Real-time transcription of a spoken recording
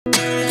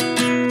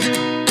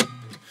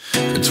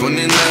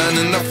29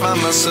 and I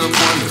find myself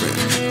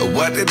wondering,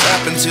 what did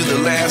happen to the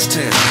last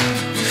 10?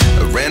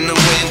 I ran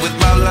away with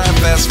my life,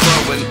 fast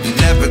forward,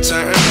 never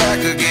turn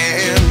back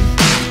again.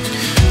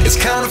 It's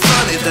kind of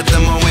funny that the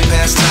more we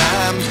pass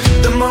time,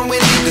 the more we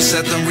need to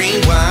set the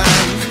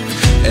rewind.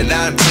 And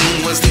 19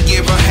 was the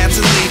year I had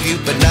to leave you,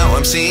 but now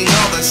I'm seeing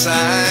all the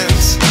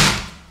signs.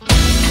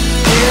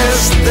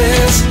 Is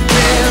this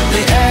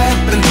really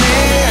happening?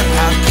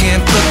 I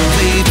can't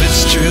believe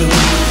it's true.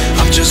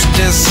 I'm just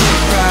as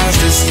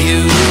surprised as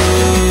you.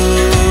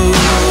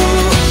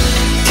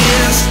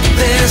 Is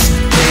this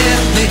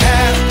really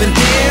happening?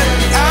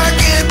 I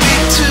can't be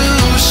too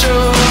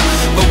sure,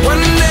 but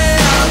one day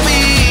I'll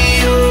be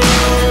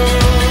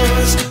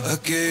yours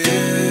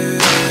again.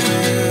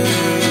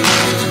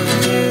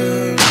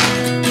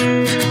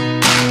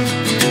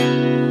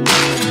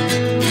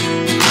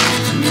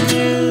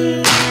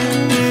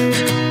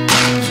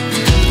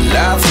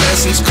 Life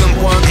lessons come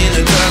one in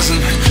a dozen,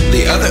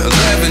 the other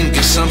 11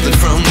 get something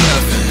from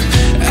nothing.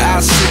 I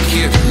sit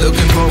here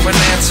looking for an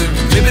answer.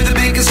 Maybe the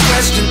biggest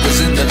question was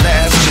in the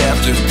last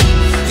chapter.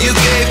 You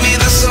gave me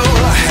the soul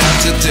I have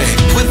today.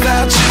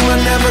 Without you I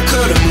never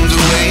could have moved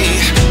away,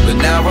 but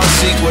now I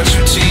seek what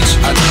you teach.